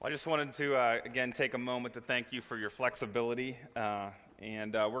Well, I just wanted to, again, take a moment to thank you for your flexibility.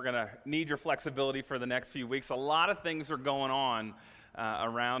 And we're going to need your flexibility for the next few weeks. A lot of things are going on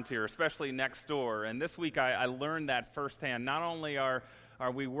around here, especially next door. And this week I learned that firsthand. Not only are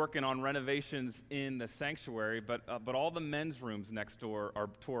we working on renovations in the sanctuary, but all the men's rooms next door are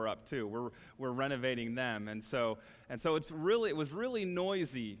tore up too. We're renovating them, and so it was really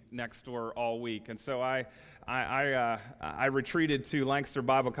noisy next door all week. And so I retreated to Lancaster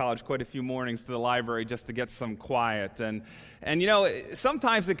Bible College quite a few mornings to the library just to get some quiet. And you know,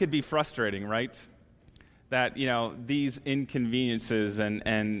 sometimes it could be frustrating, right? That, you know, these inconveniences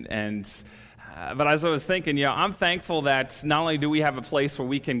but as I was thinking, you know, I'm thankful that not only do we have a place where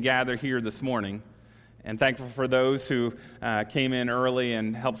we can gather here this morning, and thankful for those who came in early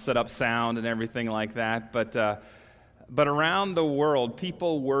and helped set up sound and everything like that, but around the world,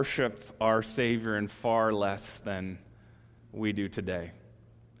 people worship our Savior in far less than we do today.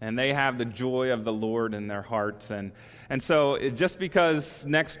 And they have the joy of the Lord in their hearts. And so just because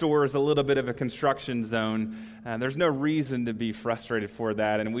next door is a little bit of a construction zone, there's no reason to be frustrated for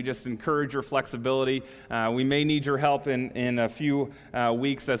that. And we just encourage your flexibility. We may need your help in a few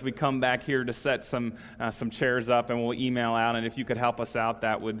weeks as we come back here to set some chairs up, and we'll email out. And if you could help us out,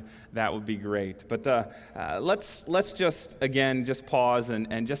 that would be great. But let's just pause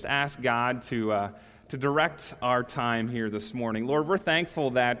and just ask God to direct our time here this morning. Lord, we're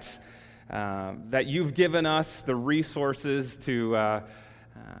thankful that you've given us the resources to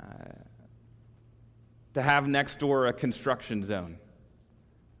have next door a construction zone.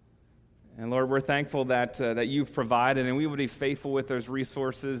 And Lord, we're thankful that you've provided, and we would be faithful with those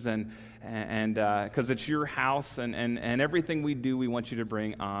resources, and because it's your house, and everything we do, we want you to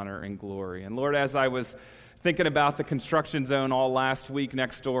bring honor and glory. And Lord, as I was thinking about the construction zone all last week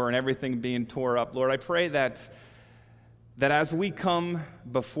next door and everything being tore up, Lord, I pray that as we come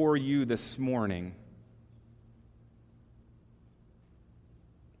before you this morning,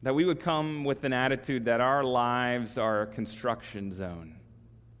 that we would come with an attitude that our lives are a construction zone.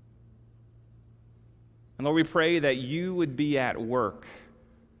 And Lord, we pray that you would be at work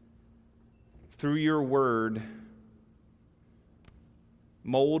through your word,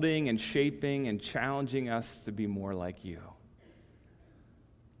 molding and shaping and challenging us to be more like you.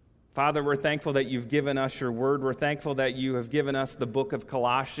 Father, we're thankful that you've given us your word. We're thankful that you have given us the book of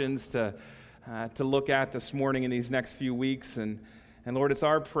Colossians to look at this morning in these next few weeks. And Lord, it's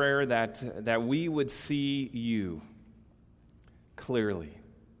our prayer that we would see you clearly.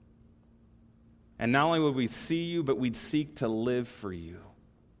 And not only would we see you, but we'd seek to live for you.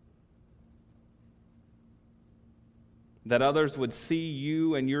 That others would see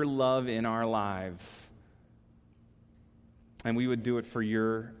you and your love in our lives, and we would do it for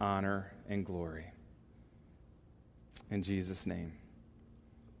your honor and glory. In Jesus' name,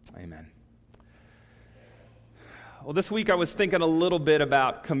 amen. Well, this week I was thinking a little bit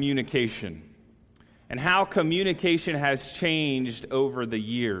about communication and how communication has changed over the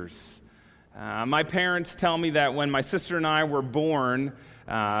years. My parents tell me that when my sister and I were born,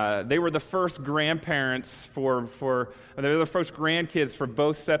 they were the first grandparents they were the first grandkids for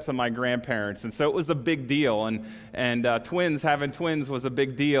both sets of my grandparents, and so it was a big deal. And having twins was a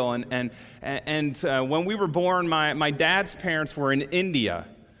big deal. And when we were born, my dad's parents were in India.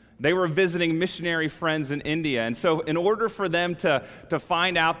 They were visiting missionary friends in India, and so in order for them to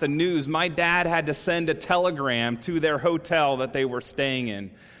find out the news, my dad had to send a telegram to their hotel that they were staying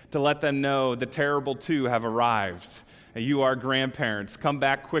in to let them know the terrible two have arrived. You are grandparents. Come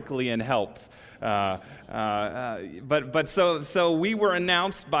back quickly and help. But so we were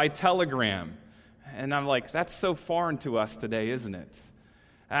announced by telegram, and I'm like, that's so foreign to us today, isn't it?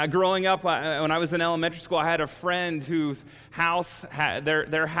 Growing up, when I was in elementary school, I had a friend whose house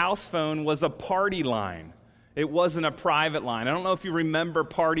their house phone was a party line. It wasn't a private line. I don't know if you remember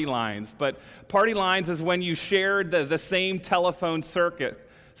party lines, but party lines is when you shared the same telephone circuit.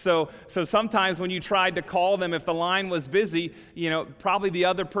 So sometimes when you tried to call them, if the line was busy, you know, probably the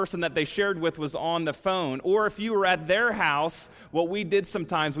other person that they shared with was on the phone. Or if you were at their house, what we did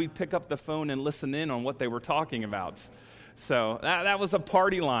sometimes, we'd pick up the phone and listen in on what they were talking about. So that was a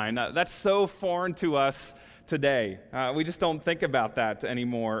party line. That's so foreign to us today. We just don't think about that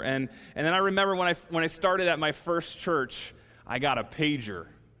anymore. And then I remember when I started at my first church, I got a pager.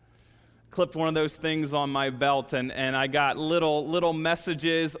 Clipped one of those things on my belt, and I got little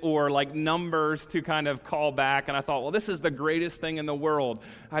messages or like numbers to kind of call back, and I thought, well, this is the greatest thing in the world.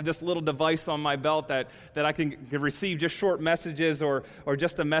 I have this little device on my belt that I can receive just short messages or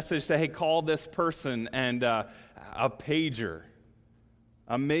just a message to, hey, call this person, and a pager.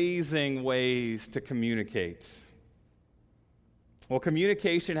 Amazing ways to communicate. Well,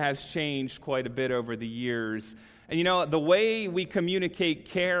 communication has changed quite a bit over the years. And you know, the way we communicate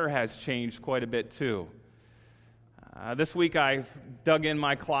care has changed quite a bit too. This week I dug in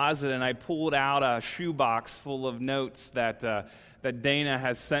my closet and I pulled out a shoebox full of notes that Dana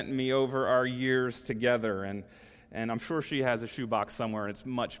has sent me over our years together. And I'm sure she has a shoebox somewhere, and it's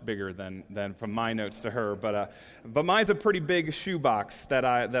much bigger than from my notes to her. But mine's a pretty big shoebox that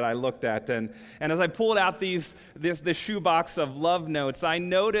I looked at. And as I pulled out this shoebox of love notes, I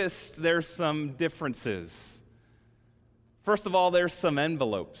noticed there's some differences. First of all, there's some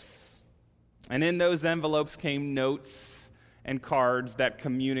envelopes. And in those envelopes came notes and cards that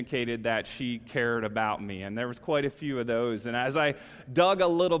communicated that she cared about me. And there was quite a few of those. And as I dug a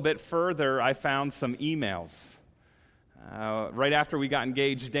little bit further, I found some emails. Right after we got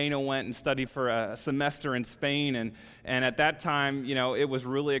engaged, Dana went and studied for a semester in Spain, and at that time, you know, it was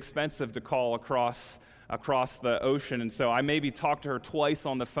really expensive to call across the ocean, and so I maybe talked to her twice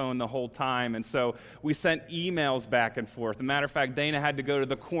on the phone the whole time, and so we sent emails back and forth. As a matter of fact, Dana had to go to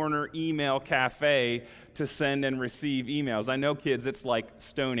the corner email cafe to send and receive emails. I know, kids, it's like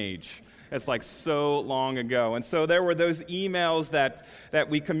Stone Age. It's like so long ago. And so there were those emails that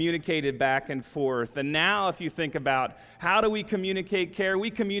we communicated back and forth. And now if you think about how do we communicate care, we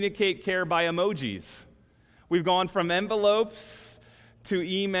communicate care by emojis. We've gone from envelopes to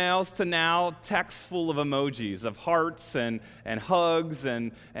emails to now texts full of emojis, of hearts and hugs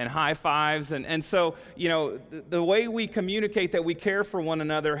and high fives. And so, you know, the way we communicate that we care for one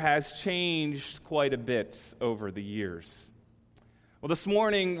another has changed quite a bit over the years. Well, this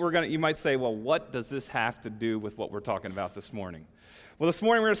morning, you might say, well, what does this have to do with what we're talking about this morning? Well, this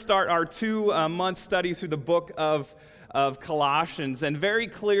morning we're going to start our 2-month study through the book of Colossians. And very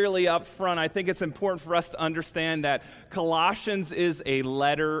clearly up front, I think it's important for us to understand that Colossians is a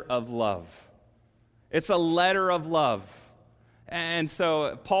letter of love. It's a letter of love. And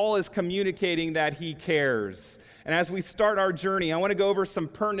so Paul is communicating that he cares. And as we start our journey, I want to go over some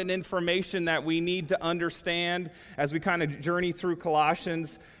pertinent information that we need to understand as we kind of journey through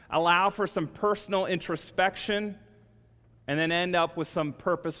Colossians, allow for some personal introspection, and then end up with some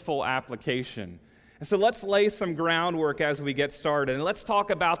purposeful application. And so let's lay some groundwork as we get started. And let's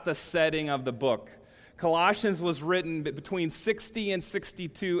talk about the setting of the book. Colossians was written between 60 and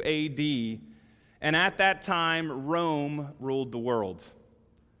 62 AD. And at that time, Rome ruled the world.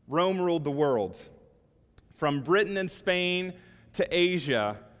 Rome ruled the world. From Britain and Spain to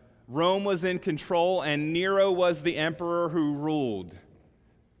Asia, Rome was in control, and Nero was the emperor who ruled.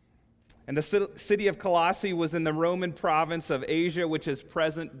 And the city of Colossae was in the Roman province of Asia, which is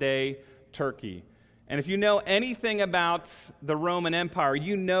present-day Turkey. And if you know anything about the Roman Empire,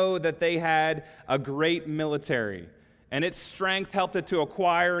 you know that they had a great military, and its strength helped it to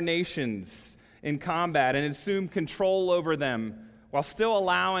acquire nations in combat and assume control over them, while still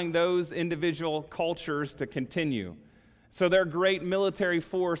allowing those individual cultures to continue. So their great military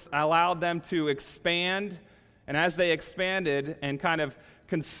force allowed them to expand, and as they expanded and kind of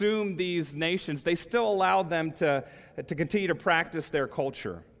consumed these nations, they still allowed them to continue to practice their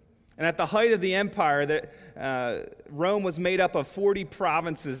culture. And at the height of the empire, Rome was made up of 40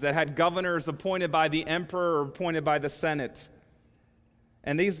 provinces that had governors appointed by the emperor or appointed by the Senate.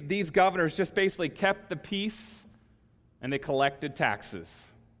 And these governors just basically kept the peace, and they collected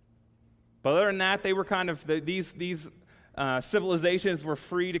taxes. But other than that, they were kind of, these civilizations were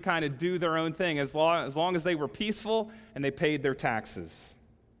free to kind of do their own thing as long as they were peaceful and they paid their taxes.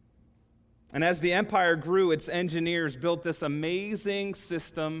 And as the empire grew, its engineers built this amazing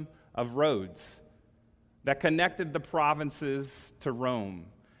system of roads that connected the provinces to Rome.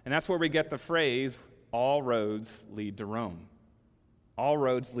 And that's where we get the phrase, all roads lead to Rome. All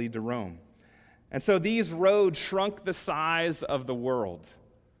roads lead to Rome. And so these roads shrunk the size of the world.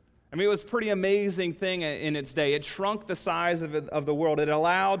 I mean, it was a pretty amazing thing in its day. It shrunk the size of the world. It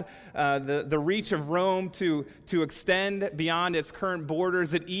allowed the reach of Rome to extend beyond its current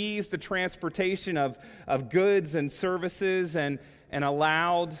borders. It eased the transportation of goods and services and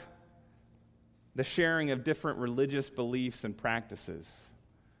allowed the sharing of different religious beliefs and practices.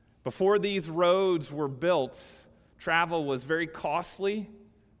 Before these roads were built, travel was very costly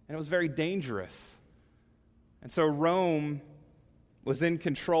and it was very dangerous. And so Rome was in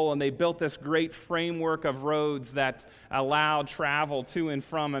control, and they built this great framework of roads that allowed travel to and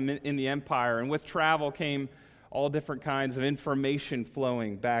from in the empire. And with travel came all different kinds of information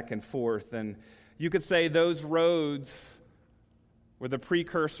flowing back and forth. And you could say those roads were the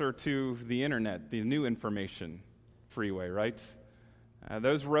precursor to the internet, the new information freeway, right?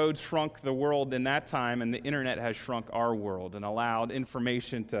 Those roads shrunk the world in that time, and the internet has shrunk our world and allowed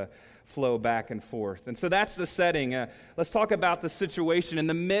information to flow back and forth. And so that's the setting. Let's talk about the situation. In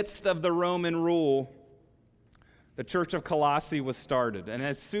the midst of the Roman rule, the church of Colossae was started. And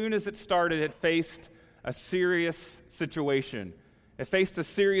as soon as it started, it faced a serious situation. It faced a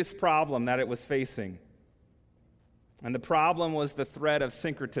serious problem that it was facing. And the problem was the threat of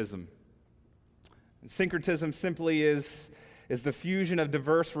syncretism. And syncretism simply is the fusion of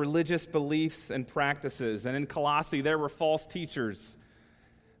diverse religious beliefs and practices. And in Colossae, there were false teachers.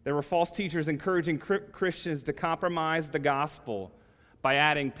 There were false teachers encouraging Christians to compromise the gospel by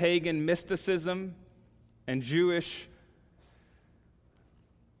adding pagan mysticism and Jewish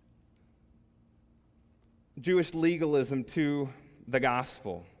legalism to the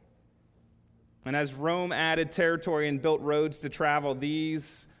gospel. And as Rome added territory and built roads to travel,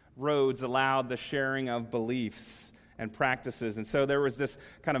 these roads allowed the sharing of beliefs and practices. And so there was this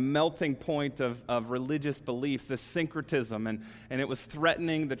kind of melting point of religious beliefs, this syncretism, and it was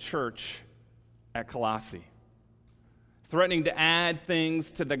threatening the church at Colossae, threatening to add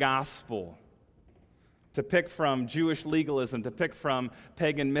things to the gospel, to pick from Jewish legalism, to pick from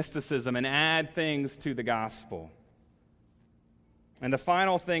pagan mysticism, and add things to the gospel. And the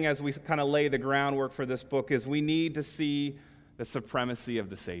final thing, as we kind of lay the groundwork for this book, is we need to see the supremacy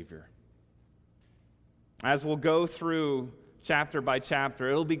of the Savior. As we'll go through chapter by chapter,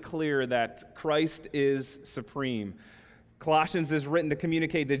 it'll be clear that Christ is supreme. Colossians is written to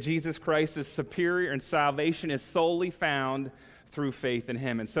communicate that Jesus Christ is superior and salvation is solely found through faith in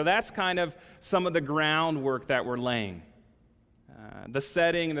him. And so that's kind of some of the groundwork that we're laying. The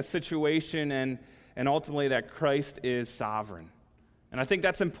setting, the situation, and ultimately that Christ is sovereign. And I think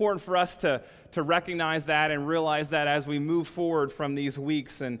that's important for us to recognize that and realize that as we move forward from these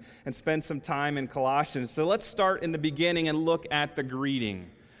weeks and spend some time in Colossians. So let's start in the beginning and look at the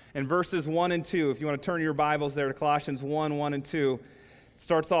greeting. In verses 1 and 2, if you want to turn your Bibles there to Colossians 1 and 2, it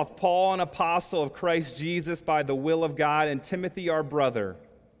starts off, Paul, an apostle of Christ Jesus by the will of God, and Timothy, our brother,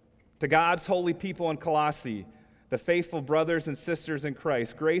 to God's holy people in Colossae, the faithful brothers and sisters in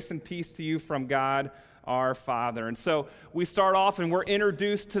Christ, grace and peace to you from God our Father. And so we start off and we're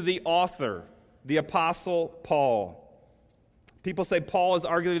introduced to the author, the Apostle Paul. People say Paul is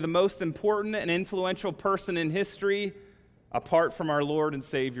arguably the most important and influential person in history apart from our Lord and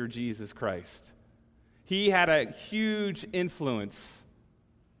Savior Jesus Christ. He had a huge influence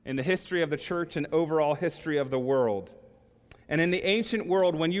in the history of the church and overall history of the world. And in the ancient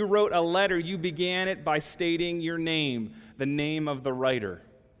world, when you wrote a letter, you began it by stating your name, the name of the writer.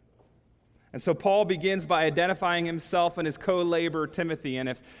 And so Paul begins by identifying himself and his co-laborer Timothy. And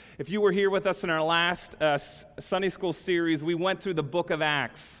if you were here with us in our last Sunday school series, we went through the book of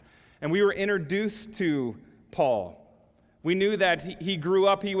Acts, and we were introduced to Paul. We knew that he grew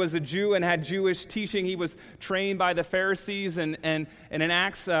up, he was a Jew and had Jewish teaching. He was trained by the Pharisees. And in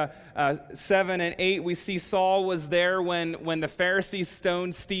Acts 7 and 8, we see Saul was there when the Pharisees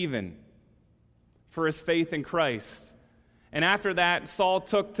stoned Stephen for his faith in Christ. And after that, Saul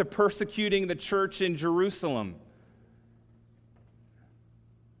took to persecuting the church in Jerusalem.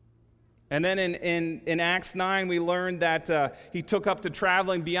 And then in Acts 9, we learned that he took up to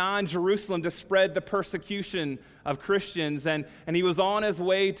traveling beyond Jerusalem to spread the persecution of Christians. And he was on his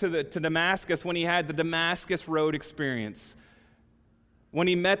way to Damascus when he had the Damascus Road experience, when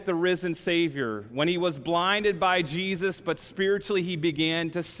he met the risen Savior, when he was blinded by Jesus, but spiritually he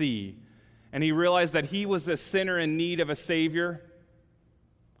began to see. And he realized that he was a sinner in need of a Savior.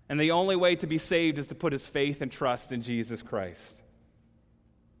 And the only way to be saved is to put his faith and trust in Jesus Christ.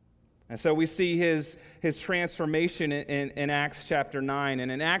 And so we see his transformation in Acts chapter 9. And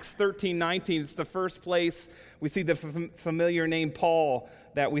in Acts 13:19, it's the first place we see the familiar name Paul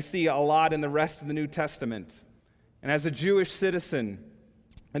that we see a lot in the rest of the New Testament. And as a Jewish citizen,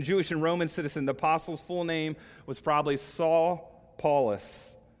 a Jewish and Roman citizen, the apostle's full name was probably Saul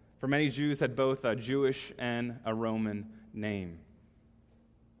Paulus. For many Jews had both a Jewish and a Roman name.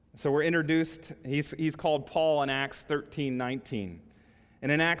 So we're introduced, he's called Paul in Acts 13:19.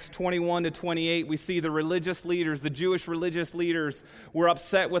 And in Acts 21 to 28, we see the religious leaders, the Jewish religious leaders, were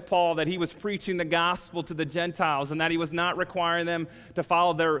upset with Paul that he was preaching the gospel to the Gentiles and that he was not requiring them to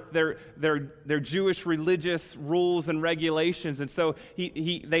follow their Jewish religious rules and regulations. And so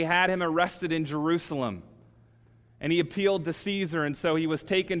they had him arrested in Jerusalem. And he appealed to Caesar, and so he was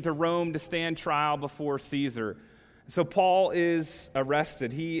taken to Rome to stand trial before Caesar. So Paul is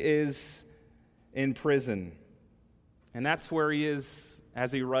arrested. He is in prison. And that's where he is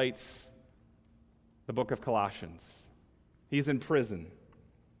as he writes the book of Colossians. He's in prison.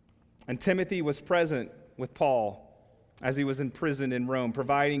 And Timothy was present with Paul as he was imprisoned in Rome,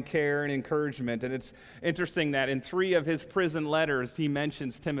 providing care and encouragement. And it's interesting that in 3 of his prison letters, he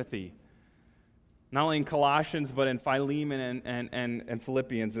mentions Timothy, not only in Colossians, but in Philemon and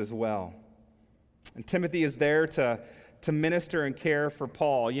Philippians as well. And Timothy is there to minister and care for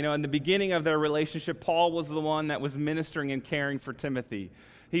Paul. You know, in the beginning of their relationship, Paul was the one that was ministering and caring for Timothy.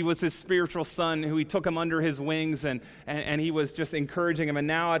 He was his spiritual son who he took him under his wings and he was just encouraging him. And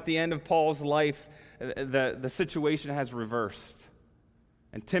now at the end of Paul's life, the situation has reversed.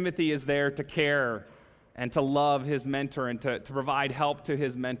 And Timothy is there to care and to love his mentor and to provide help to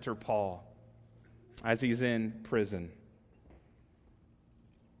his mentor, Paul, as he's in prison.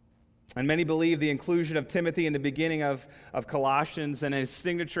 And many believe the inclusion of Timothy in the beginning of Colossians and his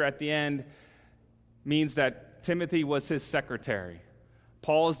signature at the end means that Timothy was his secretary.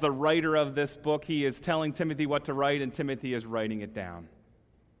 Paul is the writer of this book. He is telling Timothy what to write, and Timothy is writing it down.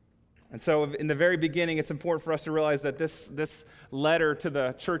 And so in the very beginning, it's important for us to realize that this letter to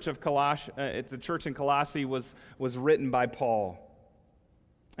the church of the church in Colossae was written by Paul.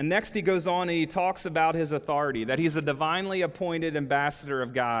 And next he goes on and he talks about his authority, that he's a divinely appointed ambassador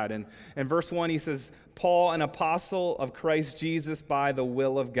of God. And in verse 1 he says, Paul, an apostle of Christ Jesus by the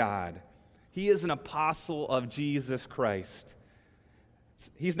will of God. He is an apostle of Jesus Christ.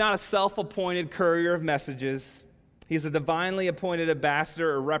 He's not a self-appointed courier of messages. He's a divinely appointed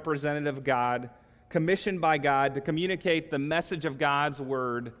ambassador or representative of God, commissioned by God to communicate the message of God's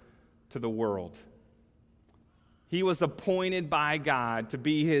word to the world. He was appointed by God to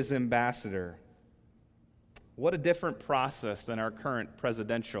be his ambassador. What a different process than our current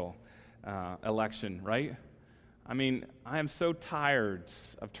presidential election, right? I mean, I am so tired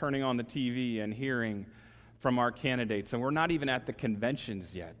of turning on the TV and hearing from our candidates, and we're not even at the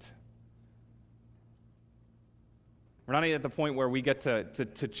conventions yet. We're not even at the point where we get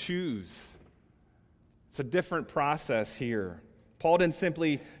to choose. It's a different process here. Paul didn't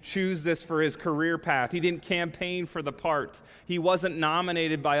simply choose this for his career path. He didn't campaign for the part. He wasn't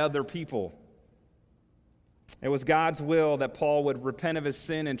nominated by other people. It was God's will that Paul would repent of his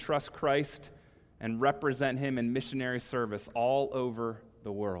sin and trust Christ and represent him in missionary service all over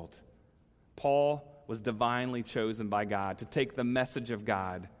the world. Paul was divinely chosen by God to take the message of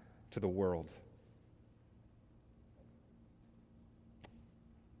God to the world.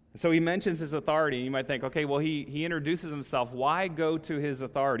 So he mentions his authority, and you might think, okay, well, he introduces himself. Why go to his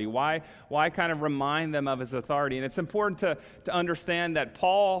authority? Why kind of remind them of his authority? And it's important to understand that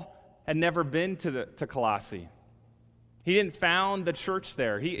Paul had never been to Colossae. He didn't found the church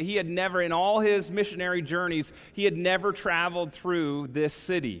there. He had never, in all his missionary journeys, he had never traveled through this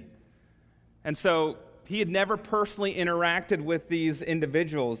city. And so he had never personally interacted with these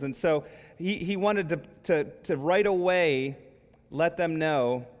individuals. And so he wanted to right away let them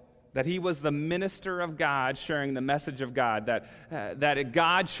know that he was the minister of God sharing the message of God, that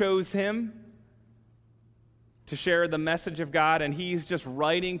God chose him to share the message of God, and he's just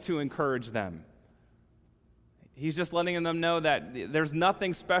writing to encourage them. He's just letting them know that there's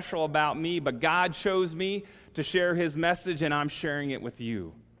nothing special about me, but God chose me to share his message, and I'm sharing it with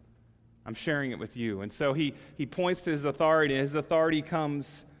you. I'm sharing it with you. And so he points to his authority, and his authority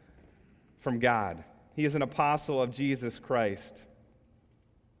comes from God. He is an apostle of Jesus Christ.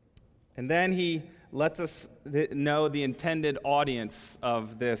 And then he lets us know the intended audience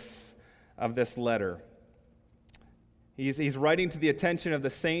of this letter. He's writing to the attention of the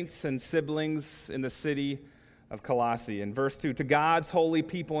saints and siblings in the city of Colossae. In verse 2, to God's holy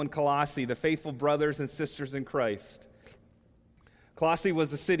people in Colossae, the faithful brothers and sisters in Christ. Colossae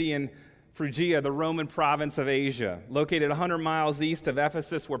was a city in Phrygia, the Roman province of Asia, located 100 miles east of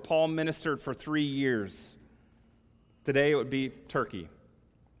Ephesus, where Paul ministered for 3 years. Today it would be Turkey.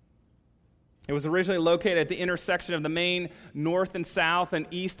 It was originally located at the intersection of the main north and south and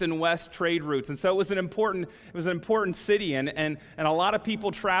east and west trade routes. And so it was an important city, and a lot of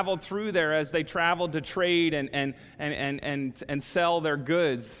people traveled through there as they traveled to trade and sell their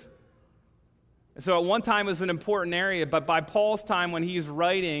goods. So at one time it was an important area, but by Paul's time when he's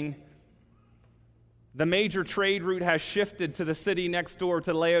writing, the major trade route has shifted to the city next door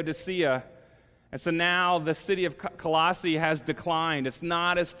to Laodicea. And so now the city of Colossae has declined. It's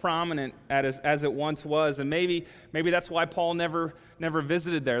not as prominent as it once was. And maybe that's why Paul never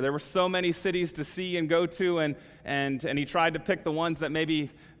visited there. There were so many cities to see and go to, and he tried to pick the ones that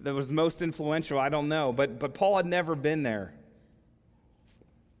was most influential. I don't know. But Paul had never been there.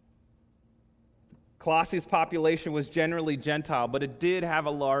 Colossae's population was generally Gentile, but it did have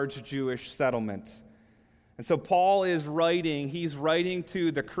a large Jewish settlement. And so Paul is he's writing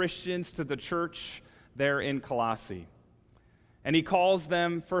to the Christians, to the church there in Colossae. And he calls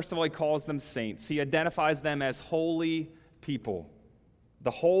them, first of all, he calls them saints. He identifies them as holy people,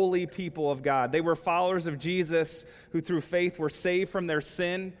 the holy people of God. They were followers of Jesus who through faith were saved from their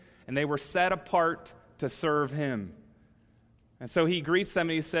sin, and they were set apart to serve him. And so he greets them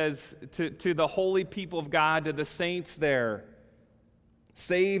and he says to the holy people of God, to the saints there,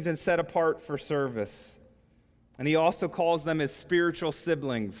 saved and set apart for service. And he also calls them his spiritual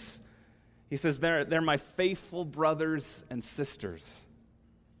siblings. He says, they're my faithful brothers and sisters.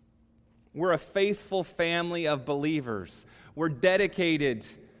 We're a faithful family of believers. We're dedicated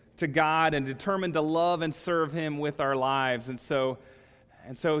to God and determined to love and serve him with our lives. And so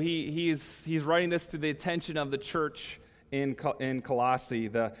he's writing this to the attention of the church in Colossae,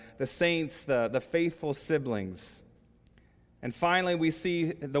 the saints, the faithful siblings. And finally, we see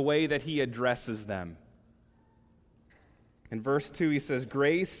the way that he addresses them. In verse 2, he says,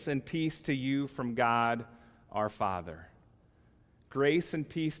 grace and peace to you from God our Father. Grace and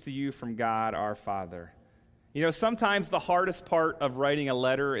peace to you from God our Father. You know, sometimes the hardest part of writing a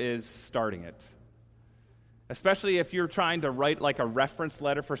letter is starting it. Especially if you're trying to write like a reference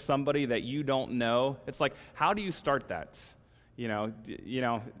letter for somebody that you don't know. It's like, how do you start that? You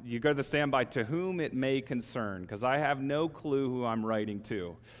go to the standby, to whom it may concern, because I have no clue who I'm writing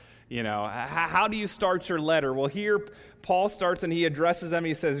to. How do you start your letter? Well, here Paul starts and he addresses them.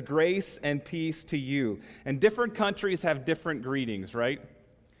 He says, grace and peace to you. And different countries have different greetings, right?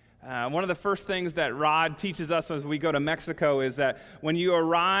 One of the first things that Rod teaches us as we go to Mexico is that when you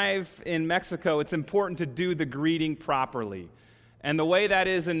arrive in Mexico, it's important to do the greeting properly. And the way that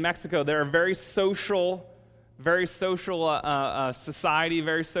is in Mexico, they're a very social society,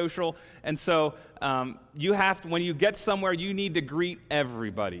 very social. And so when you get somewhere, you need to greet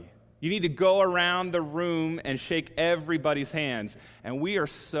everybody. You need to go around the room and shake everybody's hands. And we are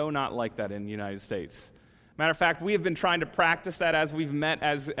so not like that in the United States. Matter of fact, we have been trying to practice that as we've met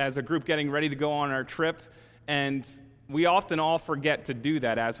as a group getting ready to go on our trip. And we often all forget to do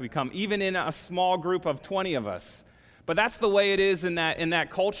that as we come, even in a small group of 20 of us. But that's the way it is in that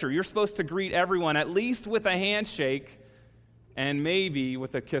culture. You're supposed to greet everyone at least with a handshake and maybe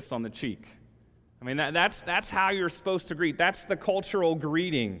with a kiss on the cheek. I mean, that's how you're supposed to greet. That's the cultural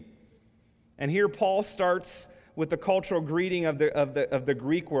greeting. And here Paul starts with the cultural greeting of the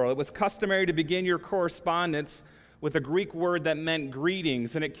Greek world. It was customary to begin your correspondence with a Greek word that meant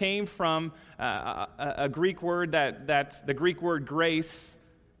greetings, and it came from a Greek word that's the Greek word grace.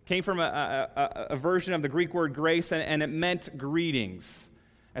 Came from a version of the Greek word grace, and it meant greetings.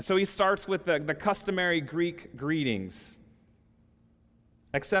 And so he starts with the customary Greek greetings,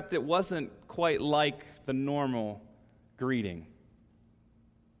 except it wasn't quite like the normal greeting.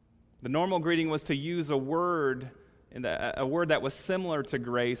 The normal greeting was to use a word that was similar to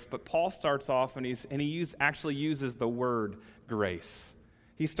grace, but Paul starts off and he actually uses the word grace.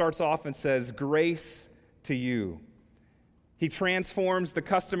 He starts off and says, grace to you. He transforms the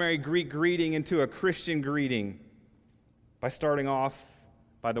customary Greek greeting into a Christian greeting by starting off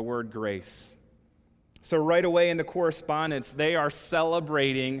by the word grace. So right away in the correspondence, they are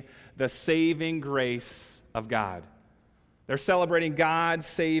celebrating the saving grace of God. They're celebrating God's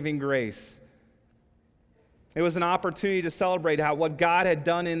saving grace. It was an opportunity to celebrate what God had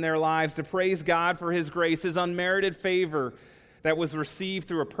done in their lives, to praise God for his grace, his unmerited favor that was received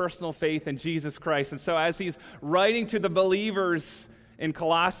through a personal faith in Jesus Christ. And so as he's writing to the believers in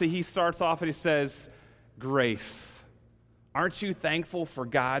Colossae, he starts off and he says, grace. Aren't you thankful for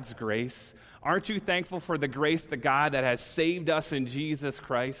God's grace? Aren't you thankful for the grace of God that has saved us in Jesus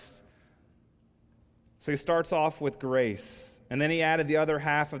Christ? So he starts off with grace. And then he added the other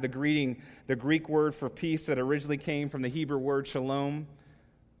half of the greeting, the Greek word for peace that originally came from the Hebrew word shalom,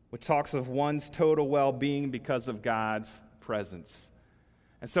 which talks of one's total well-being because of God's presence.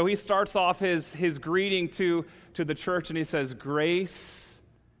 And so he starts off his greeting to the church and he says, grace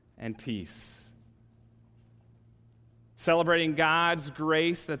and peace. Celebrating God's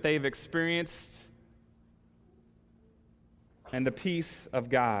grace that they've experienced and the peace of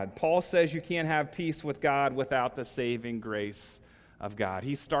God. Paul says you can't have peace with God without the saving grace of God.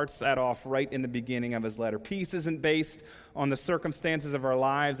 He starts that off right in the beginning of his letter. Peace isn't based on the circumstances of our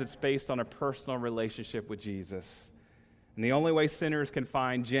lives. It's based on a personal relationship with Jesus. And the only way sinners can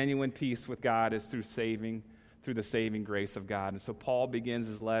find genuine peace with God is through the saving grace of God. And so Paul begins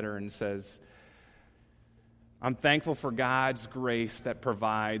his letter and says, I'm thankful for God's grace that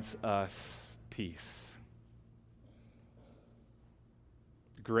provides us peace.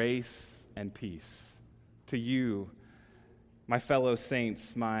 Grace and peace to you, my fellow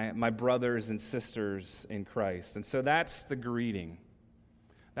saints, my brothers and sisters in Christ. And so that's the greeting.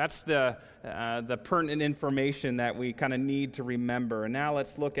 That's the pertinent information that we kind of need to remember. And now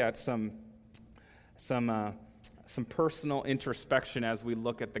let's look at some personal introspection as we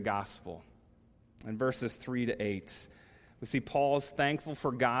look at the gospel. In verses 3 to 8, we see Paul's thankful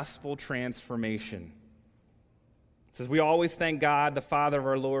for gospel transformation. It says, "We always thank God, the Father of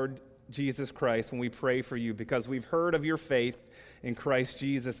our Lord Jesus Christ, when we pray for you, because we've heard of your faith in Christ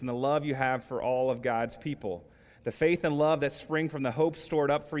Jesus and the love you have for all of God's people. The faith and love that spring from the hope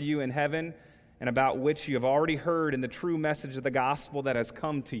stored up for you in heaven, and about which you have already heard in the true message of the gospel that has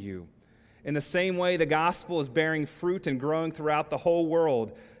come to you. In the same way, the gospel is bearing fruit and growing throughout the whole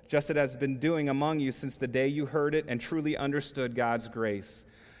world, just as it has been doing among you since the day you heard it and truly understood God's grace.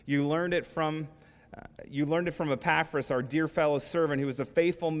 You learned it from Epaphras, our dear fellow servant, who is a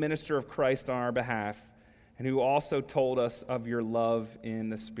faithful minister of Christ on our behalf, and who also told us of your love in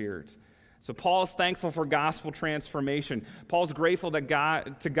the Spirit." So Paul's thankful for gospel transformation. Paul's grateful to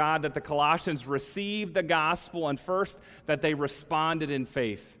God that the Colossians received the gospel, and first, that they responded in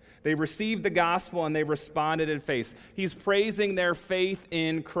faith. They received the gospel and they responded in faith. He's praising their faith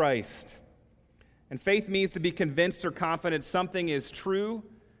in Christ. And faith means to be convinced or confident something is true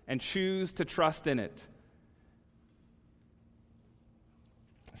and choose to trust in it.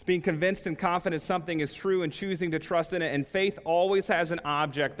 It's being convinced and confident something is true and choosing to trust in it. And faith always has an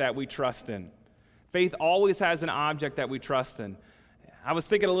object that we trust in. Faith always has an object that we trust in. I was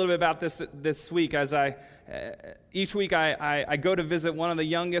thinking a little bit about this week as each week I go to visit one of the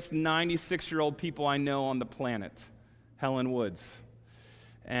youngest 96-year-old people I know on the planet, Helen Woods.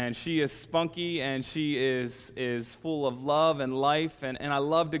 And she is spunky, and she is full of love and life, and I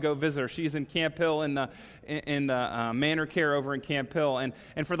love to go visit her. She's in Camp Hill in the Manor Care over in Camp Hill.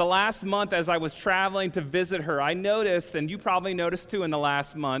 And for the last month, as I was traveling to visit her, I noticed, and you probably noticed too in the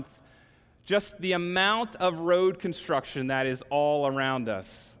last month, just the amount of road construction that is all around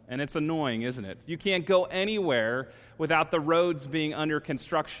us. And it's annoying, isn't it? You can't go anywhere without the roads being under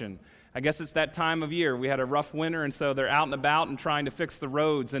construction. I guess it's that time of year. We had a rough winter, and so they're out and about and trying to fix the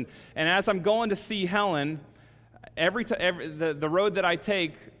roads. And as I'm going to see Helen, the road that I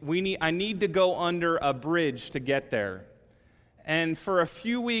take, I need to go under a bridge to get there. And for a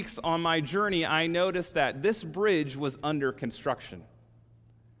few weeks on my journey, I noticed that this bridge was under construction.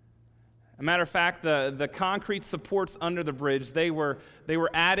 As a matter of fact, the concrete supports under the bridge, they were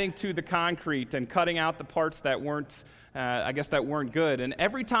adding to the concrete and cutting out the parts that weren't good. And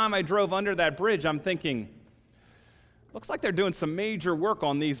every time I drove under that bridge, I'm thinking, looks like they're doing some major work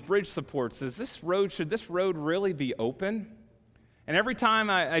on these bridge supports. Should this road really be open? And every time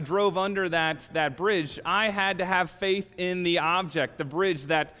I drove under that bridge, I had to have faith in the object, the bridge,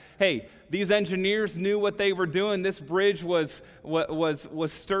 that, hey, these engineers knew what they were doing. This bridge was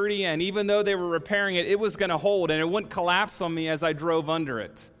sturdy, and even though they were repairing it, it was going to hold, and it wouldn't collapse on me as I drove under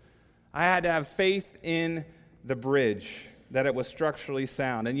it. I had to have faith in the bridge, that it was structurally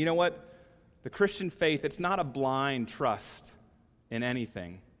sound. And you know what? The Christian faith, it's not a blind trust in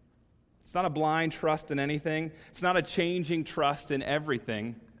anything. It's not a blind trust in anything. It's not a changing trust in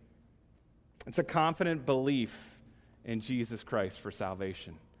everything. It's a confident belief in Jesus Christ for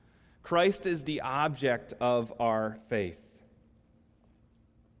salvation. Christ is the object of our faith.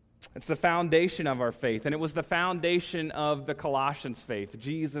 It's the foundation of our faith, and it was the foundation of the Colossians' faith,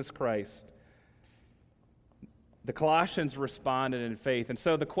 Jesus Christ. The Colossians responded in faith. And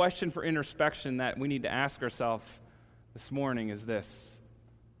so the question for introspection that we need to ask ourselves this morning is this: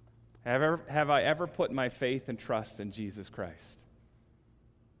 Have I ever put my faith and trust in Jesus Christ?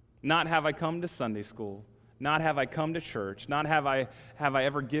 Not have I come to Sunday school, not have I come to church, not have I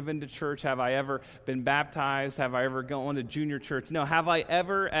ever given to church, have I ever been baptized, have I ever gone to junior church? No, have I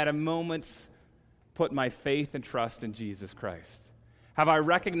ever at a moment put my faith and trust in Jesus Christ? Have I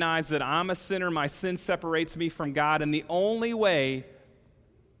recognized that I'm a sinner, my sin separates me from God, and the only way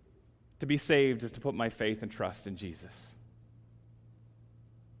to be saved is to put my faith and trust in Jesus?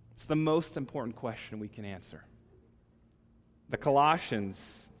 It's the most important question we can answer. The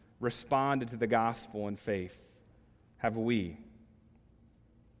Colossians responded to the gospel in faith. Have we?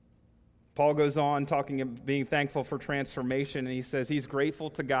 Paul goes on being thankful for transformation, and he says he's grateful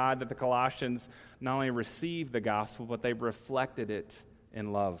to God that the Colossians not only received the gospel, but they reflected it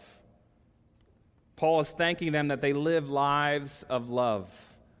in love. Paul is thanking them that they live lives of love.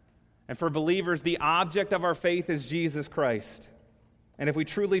 And for believers, the object of our faith is Jesus Christ. And if we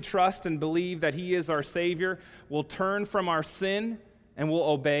truly trust and believe that he is our Savior, we'll turn from our sin and we'll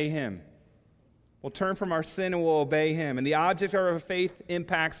obey him. We'll turn from our sin and we'll obey him. And the object of our faith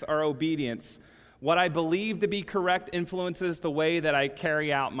impacts our obedience. What I believe to be correct influences the way that I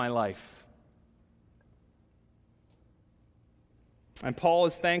carry out my life. And Paul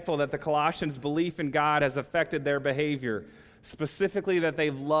is thankful that the Colossians' belief in God has affected their behavior, specifically that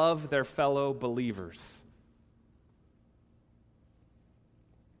they love their fellow believers.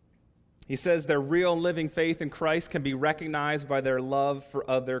 He says their real and living faith in Christ can be recognized by their love for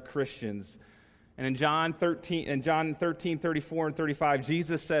other Christians. And in John 13, 34 and 35,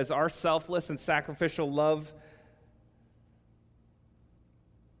 Jesus says our selfless and sacrificial love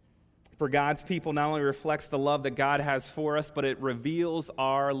for God's people not only reflects the love that God has for us, but it reveals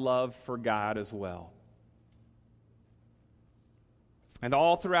our love for God as well. And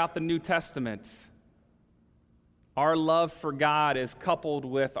all throughout the New Testament, our love for God is coupled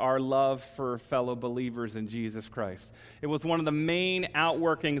with our love for fellow believers in Jesus Christ. It was one of the main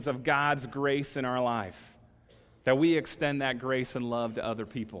outworkings of God's grace in our life, that we extend that grace and love to other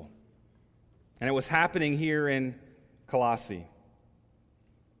people. And it was happening here in Colossae.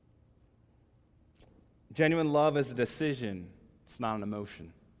 Genuine love is a decision. It's not an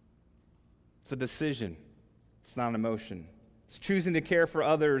emotion. It's a decision. It's not an emotion. It's choosing to care for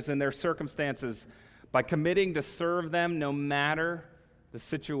others and their circumstances by committing to serve them no matter the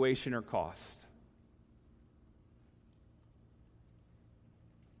situation or cost.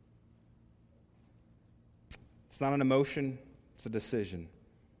 It's not an emotion, it's a decision.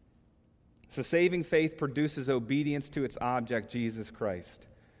 So saving faith produces obedience to its object, Jesus Christ.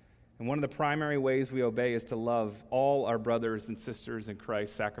 And one of the primary ways we obey is to love all our brothers and sisters in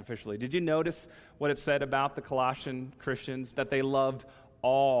Christ sacrificially. Did you notice what it said about the Colossian Christians? That they loved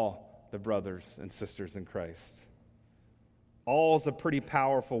all the brothers and sisters in Christ. All is a pretty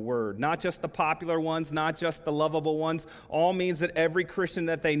powerful word. Not just the popular ones, not just the lovable ones. All means that every Christian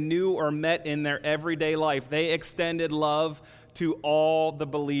that they knew or met in their everyday life, they extended love to all the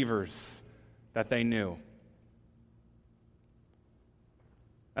believers that they knew.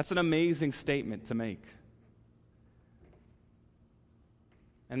 That's an amazing statement to make.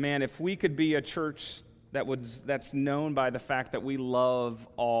 And man, if we could be a church that's known by the fact that we love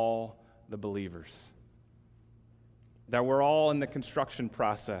all the believers, that we're all in the construction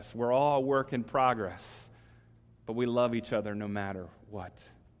process, we're all a work in progress, but we love each other no matter what.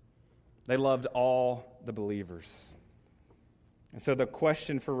 They loved all the believers. And so the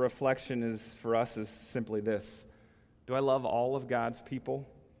question for reflection for us is simply this: do I love all of God's people?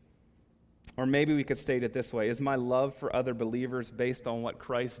 Or maybe we could state it this way: is my love for other believers based on what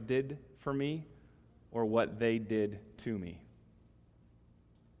Christ did for me or what they did to me?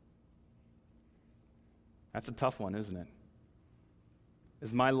 That's a tough one, isn't it?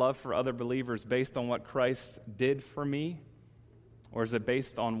 Is my love for other believers based on what Christ did for me, or is it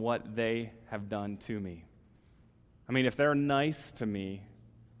based on what they have done to me? I mean, if they're nice to me,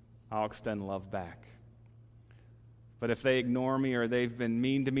 I'll extend love back. But if they ignore me, or they've been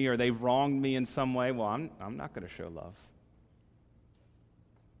mean to me, or they've wronged me in some way, well, I'm not going to show love.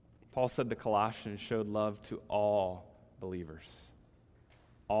 Paul said the Colossians showed love to all believers.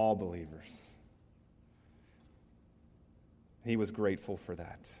 All believers. He was grateful for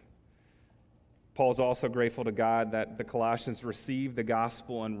that. Paul's also grateful to God that the Colossians received the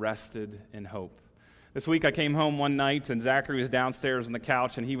gospel and rested in hope. This week I came home one night, and Zachary was downstairs on the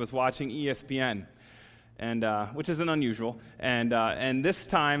couch, and he was watching ESPN. And which isn't unusual. And this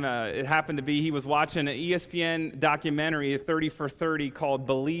time, it happened to be he was watching an ESPN documentary, 30 for 30, called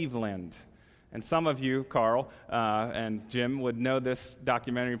Believeland. And some of you, Carl and Jim, would know this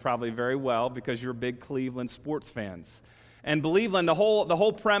documentary probably very well because you're big Cleveland sports fans. And Believeland, the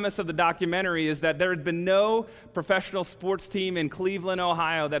whole premise of the documentary is that there had been no professional sports team in Cleveland,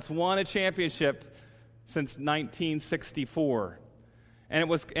 Ohio, that's won a championship since 1964. And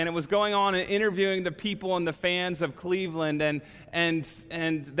it was going on and interviewing the people and the fans of Cleveland, and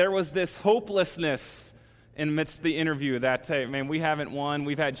there was this hopelessness in amidst the interview that, hey, man, we haven't won.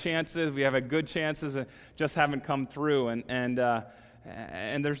 We've had chances. We have had good chances, and just haven't come through. And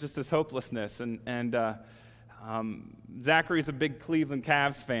there's just this hopelessness. And Zachary's a big Cleveland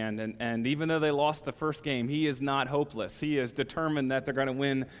Cavs fan, and even though they lost the first game, he is not hopeless. He is determined that they're going to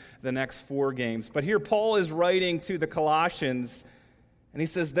win the next 4 games. But here Paul is writing to the Colossians, and he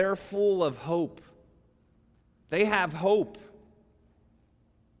says they're full of hope. They have hope.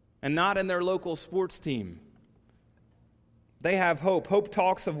 And not in their local sports team. They have hope. Hope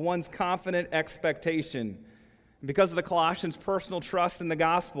talks of one's confident expectation. And because of the Colossians' personal trust in the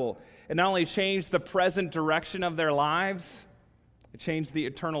gospel, it not only changed the present direction of their lives, it changed the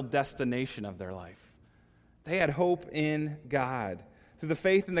eternal destination of their life. They had hope in God. Through the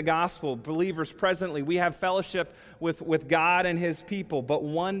faith in the gospel, believers presently, we have fellowship with God and his people. But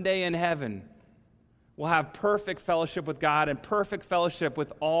one day in heaven, we'll have perfect fellowship with God and perfect fellowship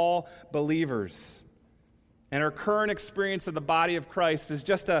with all believers. And our current experience of the body of Christ is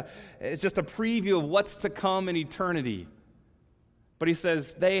just a preview of what's to come in eternity. But he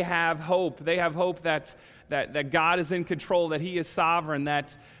says they have hope. They have hope that God is in control, that he is sovereign,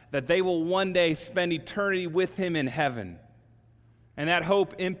 that they will one day spend eternity with him in heaven. And that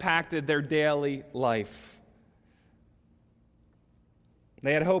hope impacted their daily life.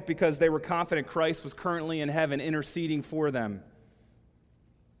 They had hope because they were confident Christ was currently in heaven interceding for them,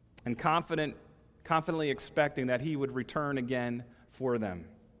 and confidently expecting that he would return again for them.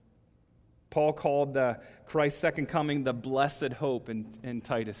 Paul called Christ's second coming the blessed hope in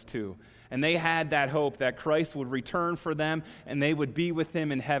Titus 2. And they had that hope that Christ would return for them and they would be with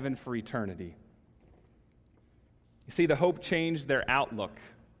him in heaven for eternity. You see, the hope changed their outlook.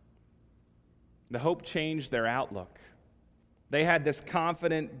 The hope changed their outlook. They had this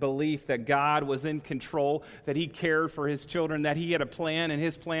confident belief that God was in control, that he cared for his children, that he had a plan and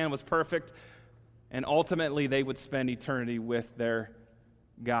his plan was perfect. And ultimately, they would spend eternity with their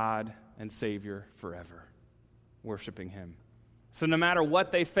God and Savior forever, worshiping him. So no matter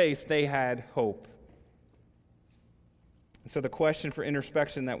what they faced, they had hope. So the question for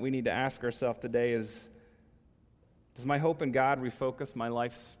introspection that we need to ask ourselves today is, does my hope in God refocus my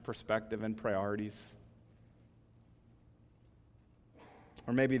life's perspective and priorities?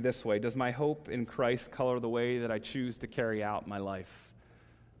 Or maybe this way, does my hope in Christ color the way that I choose to carry out my life?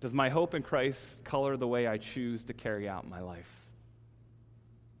 Does my hope in Christ color the way I choose to carry out my life?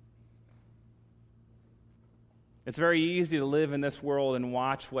 It's very easy to live in this world and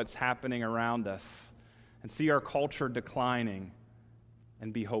watch what's happening around us and see our culture declining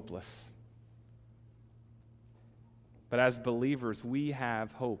and be hopeless. But as believers, we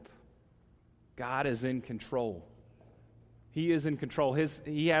have hope. God is in control. He is in control.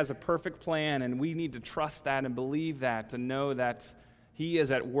 He has a perfect plan, and we need to trust that and believe that, to know that he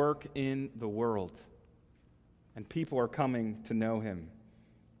is at work in the world. And people are coming to know him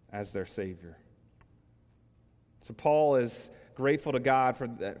as their Savior. So Paul is grateful to God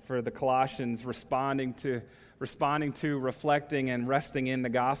for the Colossians responding to, reflecting, and resting in the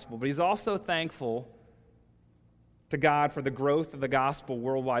gospel. But he's also thankful to God for the growth of the gospel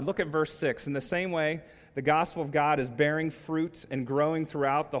worldwide. Look at verse 6. In the same way, the gospel of God is bearing fruit and growing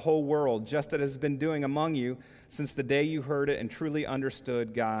throughout the whole world, just as it has been doing among you since the day you heard it and truly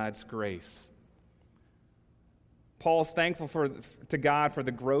understood God's grace. Paul is thankful to God for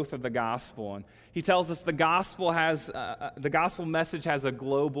the growth of the gospel. And he tells us the gospel message has a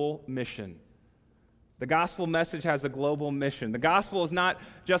global mission. The gospel message has a global mission. The gospel is not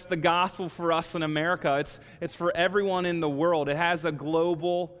just the gospel for us in America. It's for everyone in the world. It has a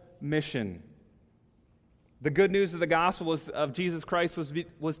global mission. The good news of the gospel of Jesus Christ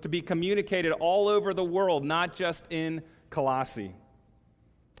was to be communicated all over the world, not just in Colossae.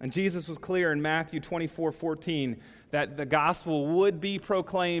 And Jesus was clear in Matthew 24:14 that the gospel would be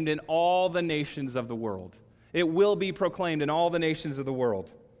proclaimed in all the nations of the world. It will be proclaimed in all the nations of the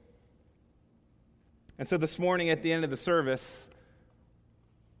world. And so this morning at the end of the service,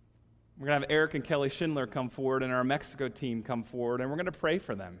 we're going to have Eric and Kelly Schindler come forward and our Mexico team come forward, and we're going to pray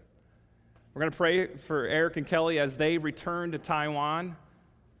for them. We're going to pray for Eric and Kelly as they return to Taiwan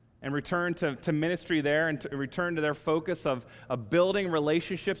and return to ministry there and to return to their focus of building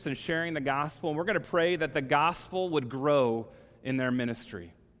relationships and sharing the gospel. And we're going to pray that the gospel would grow in their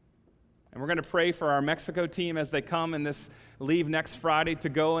ministry. And we're going to pray for our Mexico team as they come and leave next Friday to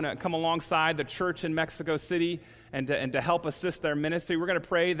go and come alongside the church in Mexico City and to help assist their ministry. We're going to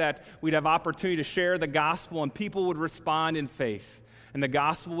pray that we'd have opportunity to share the gospel and people would respond in faith and the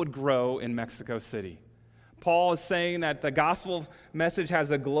gospel would grow in Mexico City. Paul is saying that the gospel message has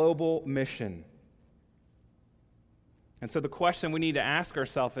a global mission. And so the question we need to ask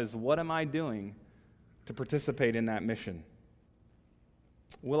ourselves is, what am I doing to participate in that mission?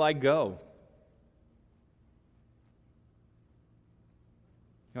 Will I go?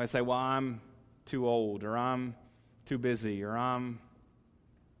 I say, well, I'm too old, or I'm too busy, or are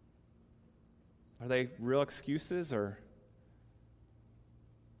they real excuses, or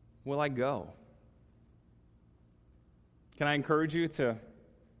will I go? Can I encourage you to,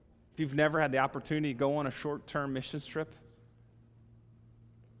 if you've never had the opportunity, go on a short-term missions trip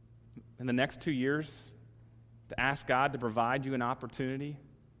in the next 2 years, to ask God to provide you an opportunity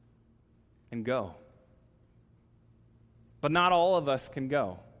and go. But not all of us can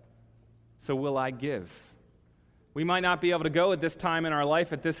go. So will I give? We might not be able to go at this time in our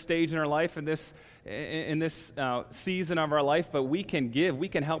life, at this stage in our life, in this season of our life, but we can give. We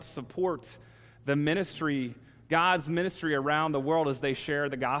can help support the ministry, God's ministry around the world as they share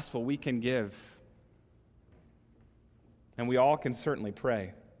the gospel. We can give. And we all can certainly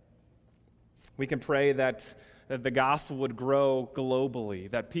pray. We can pray that the gospel would grow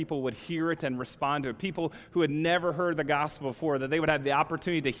globally, that people would hear it and respond to it. People who had never heard the gospel before, that they would have the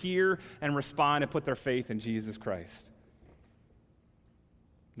opportunity to hear and respond and put their faith in Jesus Christ.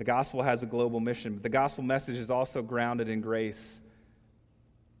 The gospel has a global mission, but the gospel message is also grounded in grace.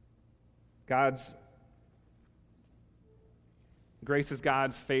 Grace is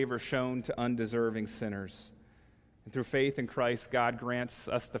God's favor shown to undeserving sinners. And through faith in Christ, God grants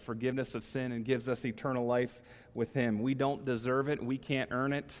us the forgiveness of sin and gives us eternal life with Him. We don't deserve it. We can't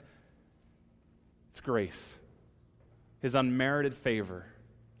earn it. It's grace, His unmerited favor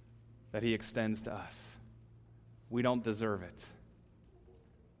that He extends to us. We don't deserve it,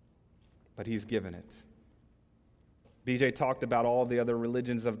 but He's given it. BJ talked about all the other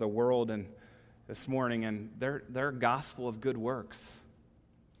religions of the world and this morning, and they're gospel of good works.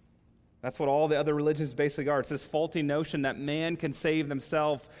 That's what all the other religions basically are. It's this faulty notion that man can save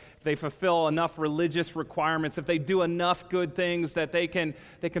themselves if they fulfill enough religious requirements, if they do enough good things that they can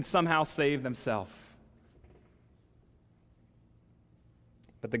somehow save themselves.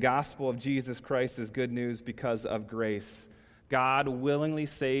 But the gospel of Jesus Christ is good news because of grace. God willingly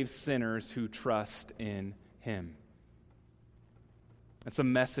saves sinners who trust in Him. It's a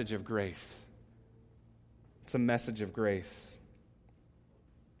message of grace. It's a message of grace.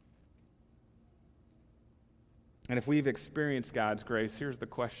 And if we've experienced God's grace, here's the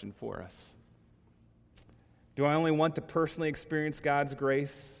question for us. Do I only want to personally experience God's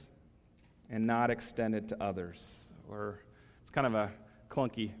grace and not extend it to others? Or it's kind of a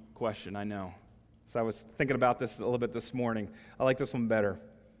clunky question, I know. So I was thinking about this a little bit this morning. I like this one better.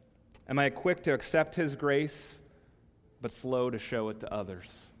 Am I quick to accept His grace, but slow to show it to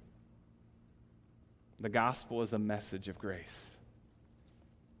others? The gospel is a message of grace.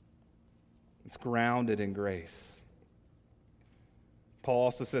 It's grounded in grace. Paul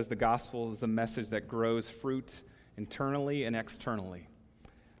also says the gospel is a message that grows fruit internally and externally.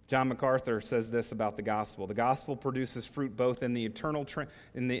 John MacArthur says this about the gospel. The gospel produces fruit both in the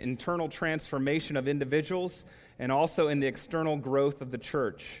internal transformation of individuals and also in the external growth of the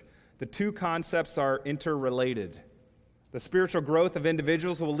church. The two concepts are interrelated. The spiritual growth of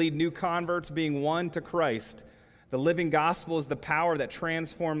individuals will lead new converts being won to Christ. The living gospel is the power that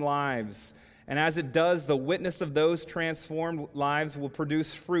transforms lives. And as it does, the witness of those transformed lives will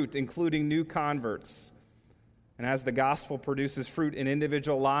produce fruit, including new converts. And as the gospel produces fruit in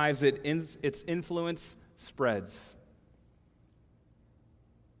individual lives, its influence spreads.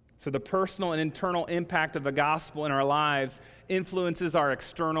 So the personal and internal impact of the gospel in our lives influences our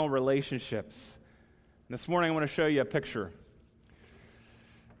external relationships. And this morning I want to show you a picture.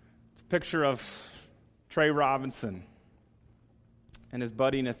 It's a picture of Trey Robinson and his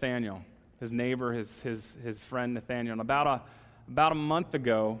buddy Nathaniel. His neighbor, his friend Nathaniel. And about a month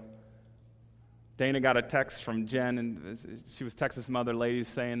ago, Dana got a text from Jen, and she was texting some other ladies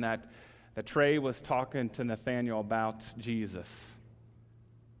saying that Trey was talking to Nathaniel about Jesus.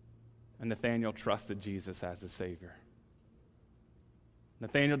 And Nathaniel trusted Jesus as his Savior.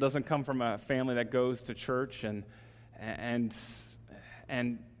 Nathaniel doesn't come from a family that goes to church, and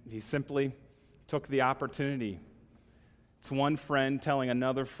he simply took the opportunity. It's one friend telling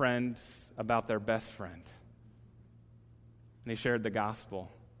another friend about their best friend. And he shared the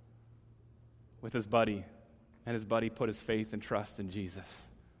gospel with his buddy, and his buddy put his faith and trust in Jesus.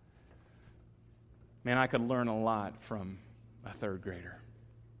 Man, I could learn a lot from a third grader.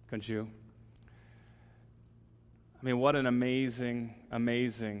 Couldn't you? I mean, what an amazing,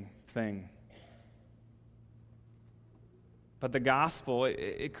 amazing thing. But the gospel,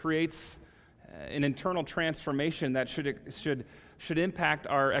 it creates an internal transformation that should impact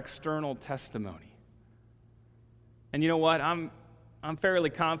our external testimony. And you know what? I'm fairly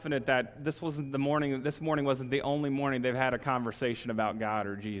confident that this morning wasn't the only morning they've had a conversation about God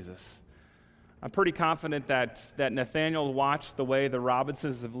or Jesus. I'm pretty confident that Nathaniel watched the way the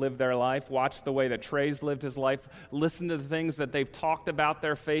Robinsons have lived their life, watched the way that Trey's lived his life, listened to the things that they've talked about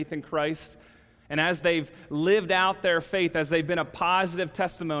their faith in Christ. And as they've lived out their faith, as they've been a positive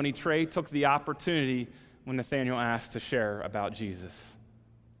testimony, Trey took the opportunity when Nathaniel asked to share about Jesus.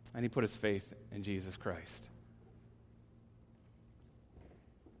 And he put his faith in Jesus Christ.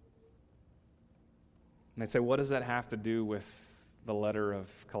 And they'd say, what does that have to do with the letter of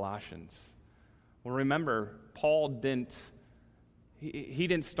Colossians? Well, remember, Paul didn't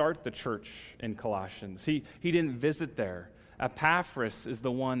start the church in Colossians. He didn't visit there. Epaphras is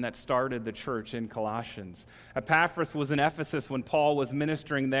the one that started the church in Colossians. Epaphras was in Ephesus when Paul was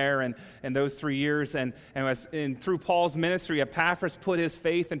ministering there in those 3 years. And through Paul's ministry, Epaphras put his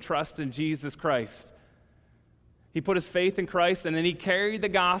faith and trust in Jesus Christ. He put his faith in Christ, and then he carried the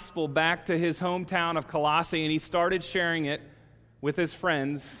gospel back to his hometown of Colossae, and he started sharing it with his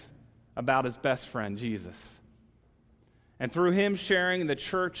friends about his best friend, Jesus. And through him sharing, the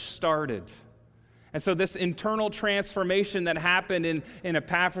church started. And so this internal transformation that happened in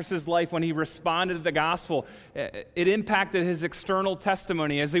Epaphras' life when he responded to the gospel, it impacted his external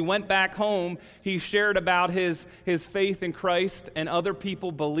testimony. As he went back home, he shared about his faith in Christ, and other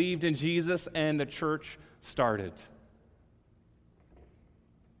people believed in Jesus, and the church started.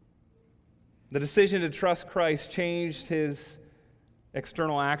 The decision to trust Christ changed his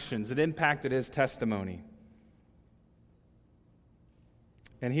external actions. It impacted his testimony.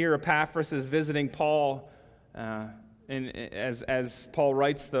 And here Epaphras is visiting Paul as Paul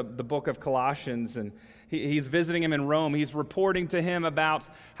writes the book of Colossians, and he's visiting him in Rome. He's reporting to him about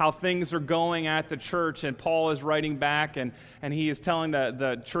how things are going at the church, and Paul is writing back, and he is telling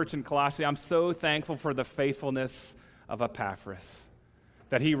the church in Colossae, I'm so thankful for the faithfulness of Epaphras,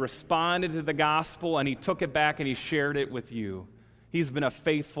 that he responded to the gospel, and he took it back, and he shared it with you. He's been a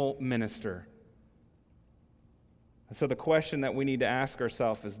faithful minister. And so the question that we need to ask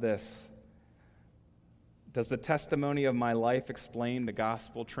ourselves is this: does the testimony of my life explain the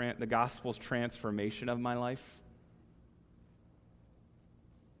gospel's transformation of my life?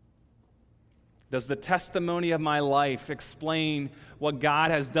 Does the testimony of my life explain what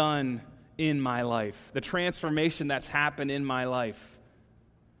God has done in my life, the transformation that's happened in my life?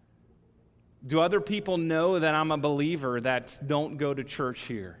 Do other people know that I'm a believer that don't go to church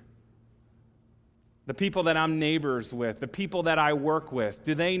here? The people that I'm neighbors with, the people that I work with,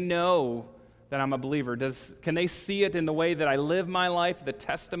 do they know that I'm a believer? Can they see it in the way that I live my life, the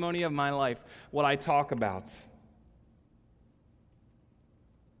testimony of my life, what I talk about?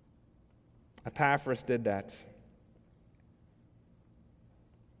 Epaphras did that.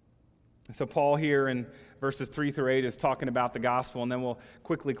 And so Paul here in verses 3 through 8 is talking about the gospel, and then we'll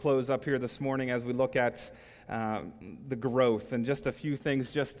quickly close up here this morning as we look at the growth and just a few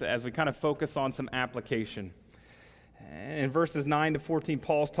things just as we kind of focus on some application. In verses 9 to 14,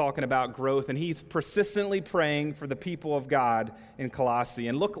 Paul's talking about growth, and he's persistently praying for the people of God in Colossae.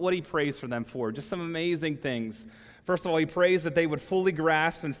 And look what he prays for them for, just some amazing things. First of all, he prays that they would fully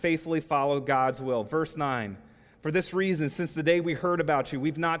grasp and faithfully follow God's will. Verse 9, for this reason, since the day we heard about you,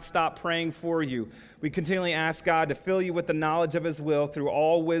 we've not stopped praying for you. We continually ask God to fill you with the knowledge of his will through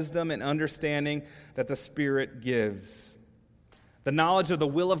all wisdom and understanding that the Spirit gives. The knowledge of the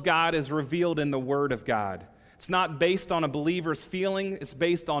will of God is revealed in the Word of God. It's not based on a believer's feeling, it's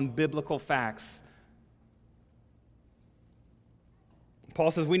based on biblical facts. Paul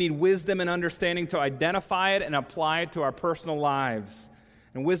says we need wisdom and understanding to identify it and apply it to our personal lives.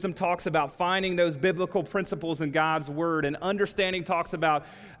 And wisdom talks about finding those biblical principles in God's Word, and understanding talks about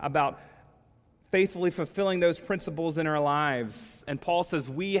faithfully fulfilling those principles in our lives. And Paul says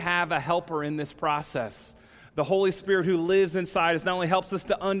we have a helper in this process. The Holy Spirit who lives inside us not only helps us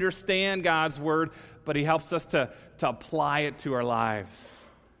to understand God's Word, but he helps us to apply it to our lives.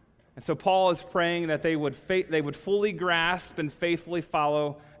 And so Paul is praying that they would fully grasp and faithfully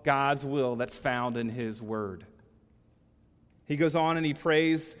follow God's will that's found in his Word. He goes on and he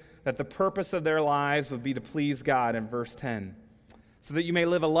prays that the purpose of their lives would be to please God in verse 10, so that you may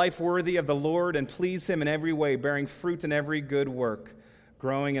live a life worthy of the Lord and please him in every way, bearing fruit in every good work,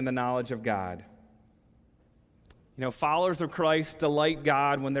 growing in the knowledge of God. You know, followers of Christ delight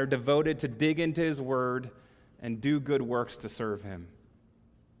God when they're devoted to dig into his Word and do good works to serve him.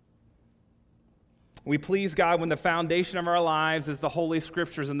 We please God when the foundation of our lives is the Holy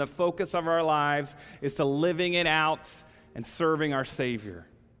Scriptures, and the focus of our lives is to living it out and serving our Savior.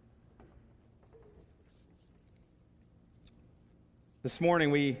 This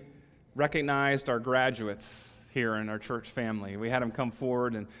morning we recognized our graduates here in our church family. We had them come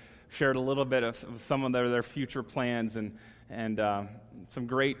forward and shared a little bit of some of their future plans and some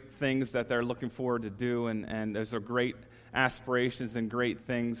great things that they're looking forward to do, and there's a great aspirations and great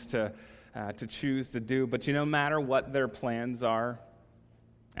things to choose to do. But no matter what their plans are,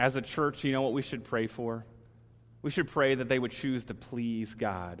 as a church, you know what we should pray for? We should pray that they would choose to please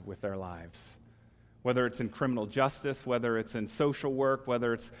God with their lives. Whether it's in criminal justice, whether it's in social work,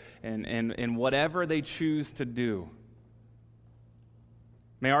 whether it's in whatever they choose to do.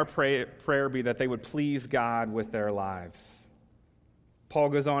 May our prayer be that they would please God with their lives. Paul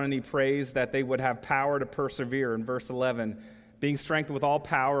goes on and he prays that they would have power to persevere in verse 11, being strengthened with all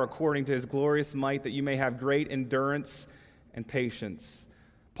power according to his glorious might, that you may have great endurance and patience.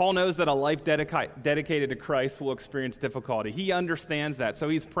 Paul knows that a life dedicated to Christ will experience difficulty. He understands that. So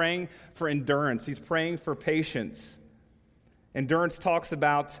he's praying for endurance. He's praying for patience. Endurance talks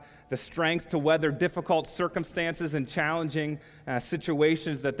about the strength to weather difficult circumstances and challenging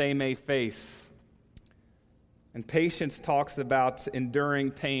situations that they may face. And patience talks about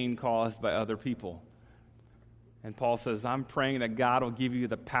enduring pain caused by other people. And Paul says, I'm praying that God will give you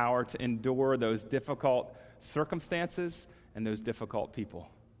the power to endure those difficult circumstances and those difficult people.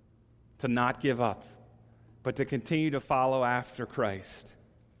 To not give up, but to continue to follow after Christ.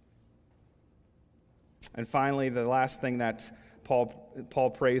 And finally, the last thing that Paul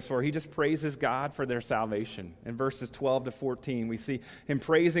prays for, he just praises God for their salvation. In verses 12 to 14, we see him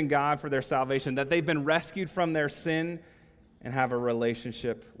praising God for their salvation, that they've been rescued from their sin and have a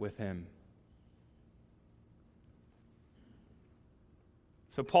relationship with him.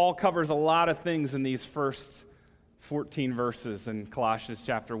 So Paul covers a lot of things in these first 14 verses in Colossians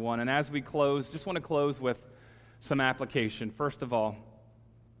chapter 1. And as we close, just want to close with some application. First of all,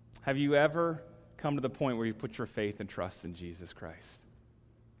 have you ever come to the point where you put your faith and trust in Jesus Christ?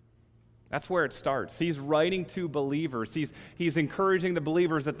 That's where it starts. He's writing to believers. He's encouraging the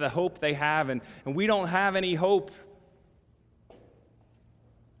believers that the hope they have, and we don't have any hope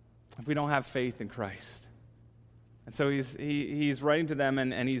if we don't have faith in Christ. And so he's writing to them,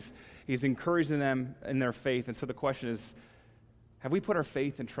 and he's encouraging them in their faith. And so the question is, have we put our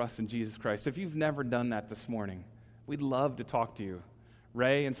faith and trust in Jesus Christ? If you've never done that this morning, we'd love to talk to you.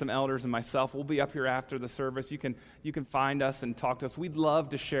 Ray and some elders and myself, we'll be up here after the service. You can find us and talk to us. We'd love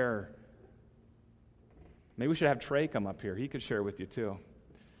to share. Maybe we should have Trey come up here. He could share with you too.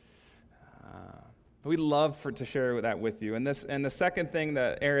 We'd love to share that with you. And the second thing,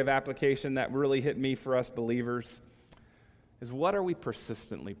 the area of application that really hit me for us believers, is what are we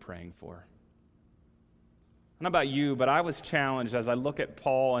persistently praying for? I don't know about you, but I was challenged as I look at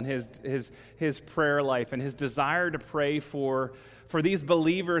Paul and his prayer life and his desire to pray for these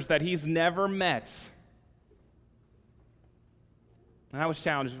believers that he's never met. And I was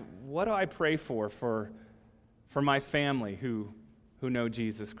challenged, what do I pray for my family who know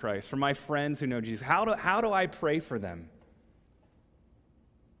Jesus Christ, for my friends who know Jesus? How do I pray for them?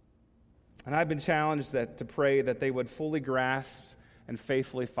 And I've been challenged to pray that they would fully grasp and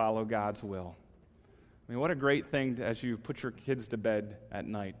faithfully follow God's will. I mean, what a great thing as you put your kids to bed at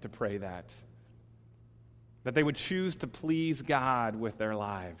night to pray that. That they would choose to please God with their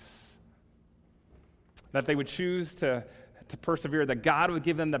lives. That they would choose to persevere, that God would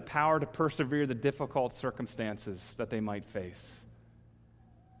give them the power to persevere the difficult circumstances that they might face.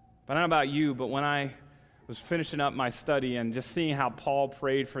 But I don't know about you, but when I was finishing up my study and just seeing how Paul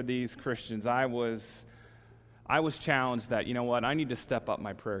prayed for these Christians, I was challenged that, you know what, I need to step up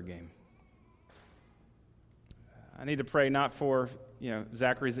my prayer game. I need to pray not for,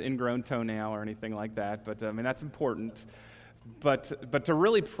 Zachary's ingrown toenail or anything like that, but that's important. But to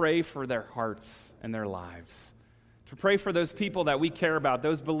really pray for their hearts and their lives. To pray for those people that we care about,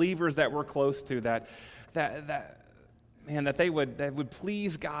 those believers that we're close to, that they would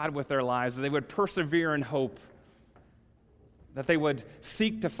please God with their lives, that they would persevere in hope, that they would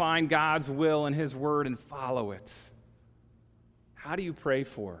seek to find God's will in His Word and follow it. How do you pray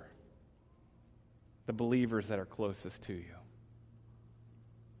for the believers that are closest to you?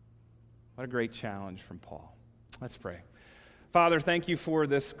 What a great challenge from Paul. Let's pray. Father, thank you for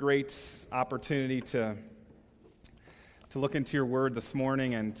this great opportunity to look into your Word this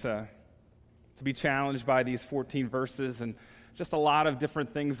morning and to be challenged by these 14 verses and just a lot of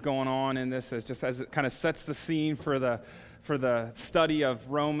different things going on in this as it kind of sets the scene for the study of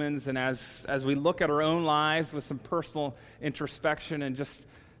Romans, and as we look at our own lives with some personal introspection and just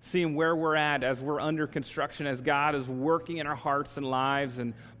seeing where we're at as we're under construction, as God is working in our hearts and lives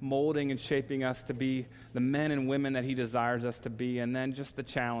and molding and shaping us to be the men and women that He desires us to be. And then just the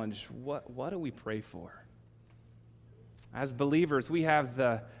challenge, what do we pray for? As believers, we have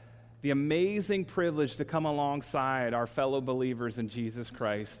the amazing privilege to come alongside our fellow believers in Jesus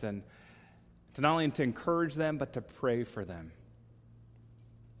Christ and to not only to encourage them, but to pray for them.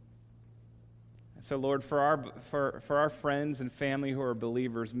 And so, Lord, for our friends and family who are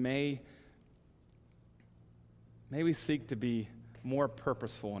believers, may we seek to be more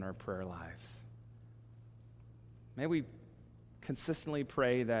purposeful in our prayer lives. May we consistently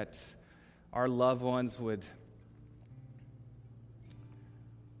pray that our loved ones would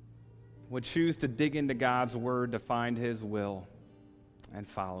choose to dig into God's Word to find His will and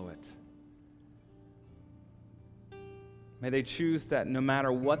follow it. May they choose that no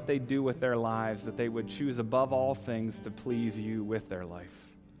matter what they do with their lives, that they would choose above all things to please you with their life.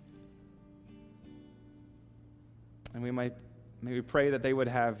 And may we pray that they would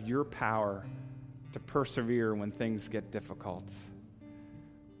have your power to persevere when things get difficult,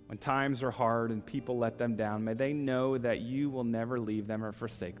 when times are hard and people let them down, may they know that you will never leave them or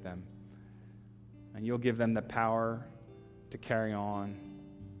forsake them. And you'll give them the power to carry on.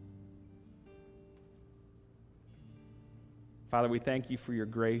 Father, we thank you for your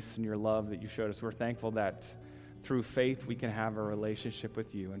grace and your love that you showed us. We're thankful that through faith we can have a relationship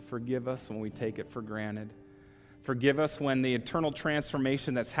with you. And forgive us when we take it for granted. Forgive us when the eternal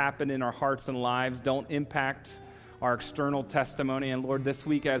transformation that's happened in our hearts and lives don't impact our external testimony. And Lord, this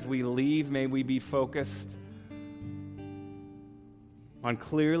week as we leave, may we be focused on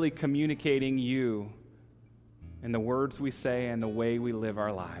clearly communicating you in the words we say and the way we live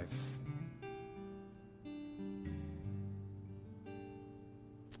our lives.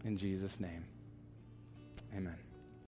 In Jesus' name, amen.